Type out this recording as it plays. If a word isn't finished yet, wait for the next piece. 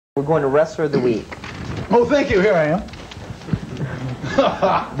We're going to Wrestler of the Week. Oh, thank you. Here I am.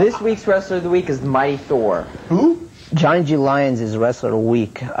 This week's Wrestler of the Week is the Mighty Thor. Who? Johnny G. Lyons is Wrestler of the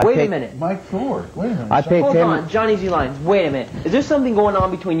Week. Wait a minute. Mike Thor. Wait a minute. I picked Hold him. on, Johnny G. Lyons. Wait a minute. Is there something going on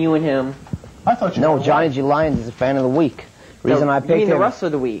between you and him? I thought you No, were Johnny G. Lyons is a fan of the week. Reason I You picked mean the him. Wrestler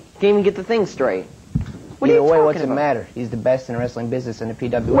of the Week? Can't even get the thing straight. What are Either you way, talking what's it about? matter? He's the best in the wrestling business in the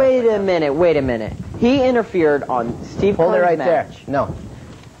PWF. Wait a minute. He interfered on Steve Hold it Kern's right match. there. No.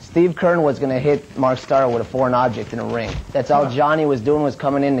 Steve Kern was going to hit Mark Starr with a foreign object in a ring. That's all Johnny was doing, was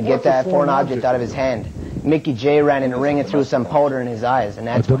coming in to get What's a that foreign foreign object out of his hand. Mickey J ran in the ring and threw some powder in his eyes, and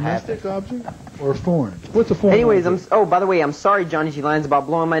that's a what happened. domestic object or foreign? What's a foreign Anyways, object? by the way, I'm sorry, Johnny G. Lyons, about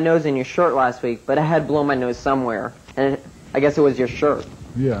blowing my nose in your shirt last week, but I had blown my nose somewhere, and I guess it was your shirt.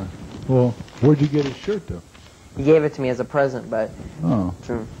 Yeah. Well, where'd you get his shirt, though? He gave it to me as a present, but Oh.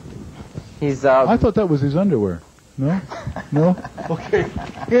 he's I thought that was his underwear. No? No? Okay.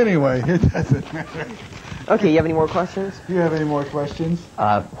 Anyway, it doesn't matter. Okay. You have any more questions? Do you have any more questions?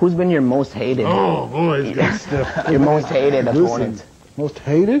 Who's been your most hated? Oh, boy, it's good stuff. Your most hated opponent? Listen, most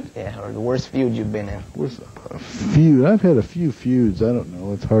hated? Yeah, or the worst feud you've been in? What's a feud? I've had a few feuds. I don't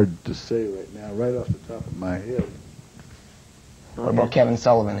know. It's hard to say right now, right off the top of my head. What about Kevin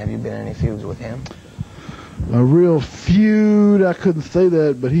Sullivan? Have you been in any feuds with him? A real feud, I couldn't say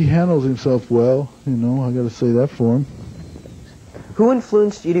that, but he handles himself well. You know, I got to say that for him. Who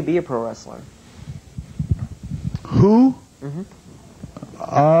influenced you to be a pro wrestler? Who? Mm-hmm.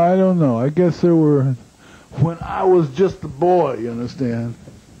 I don't know. I guess there were, when I was just a boy, you understand?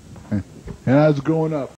 And I was growing up.